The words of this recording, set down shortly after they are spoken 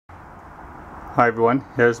Hi everyone,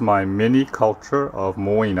 here's my mini culture of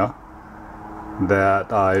Moina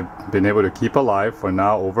that I've been able to keep alive for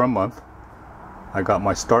now over a month. I got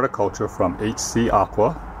my starter culture from HC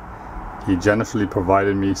Aqua. He generously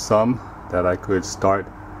provided me some that I could start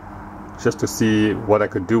just to see what I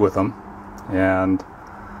could do with them, and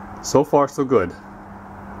so far so good.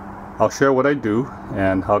 I'll share what I do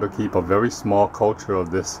and how to keep a very small culture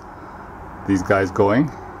of these guys going.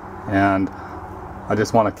 And I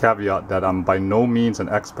just want to caveat that I'm by no means an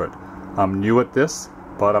expert. I'm new at this,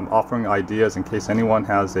 but I'm offering ideas in case anyone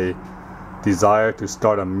has a desire to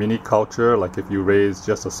start a mini culture, like if you raise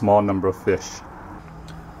just a small number of fish.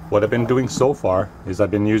 What I've been doing so far is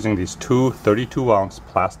I've been using these two 32-ounce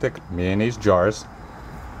plastic mayonnaise jars,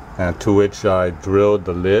 and to which I drilled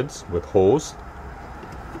the lids with holes.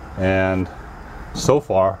 And so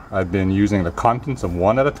far I've been using the contents of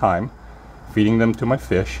one at a time, feeding them to my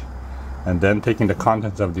fish, and then taking the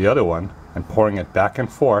contents of the other one and pouring it back and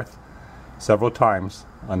forth several times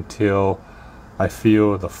until I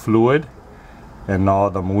feel the fluid and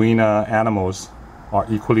all the Moina animals are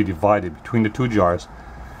equally divided between the two jars.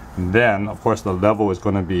 And then of course the level is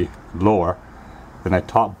going to be lower. Then I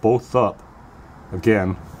top both up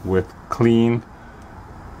again with clean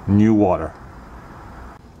new water.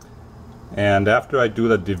 And after I do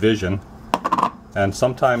the division, and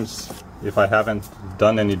sometimes if I haven't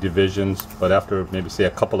done any divisions, but after maybe say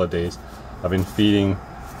a couple of days, I've been feeding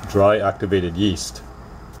dry activated yeast.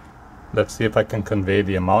 Let's see if I can convey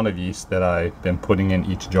the amount of yeast that I've been putting in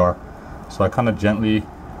each jar. So I kind of gently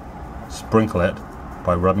sprinkle it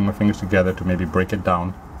by rubbing my fingers together to maybe break it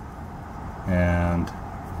down. And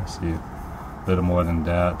let's see, a little more than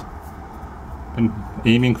that. Been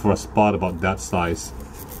aiming for a spot about that size.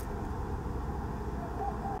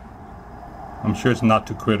 I'm sure it's not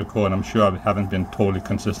too critical, and I'm sure I haven't been totally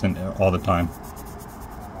consistent all the time.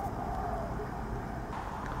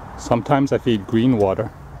 Sometimes I feed green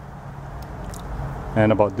water,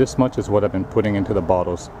 and about this much is what I've been putting into the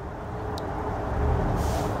bottles.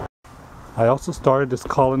 I also started this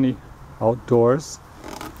colony outdoors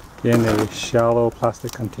in a shallow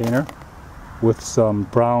plastic container with some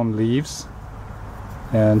brown leaves,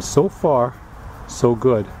 and so far so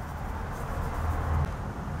good.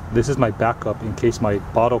 This is my backup in case my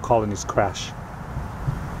bottle colonies crash.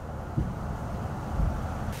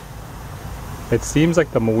 It seems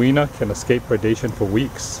like the Moina can escape predation for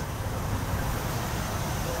weeks.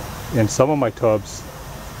 In some of my tubs,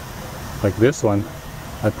 like this one,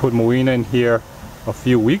 I put Moina in here a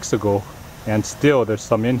few weeks ago, and still there's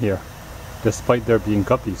some in here, despite there being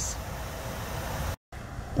guppies.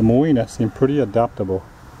 The Moina seem pretty adaptable.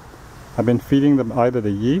 I've been feeding them either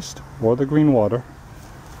the yeast or the green water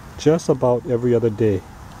just about every other day,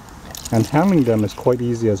 and handling them is quite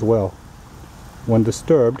easy as well. When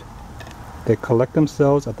disturbed, they collect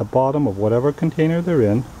themselves at the bottom of whatever container they're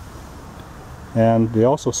in, and they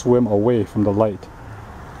also swim away from the light.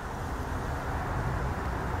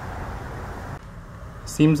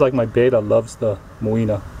 Seems like my beta loves the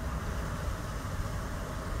Moina.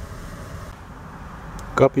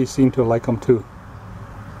 Guppies seem to like them too.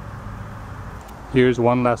 Here's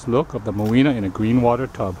one last look of the Moina in a green water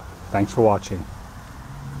tub. Thanks for watching.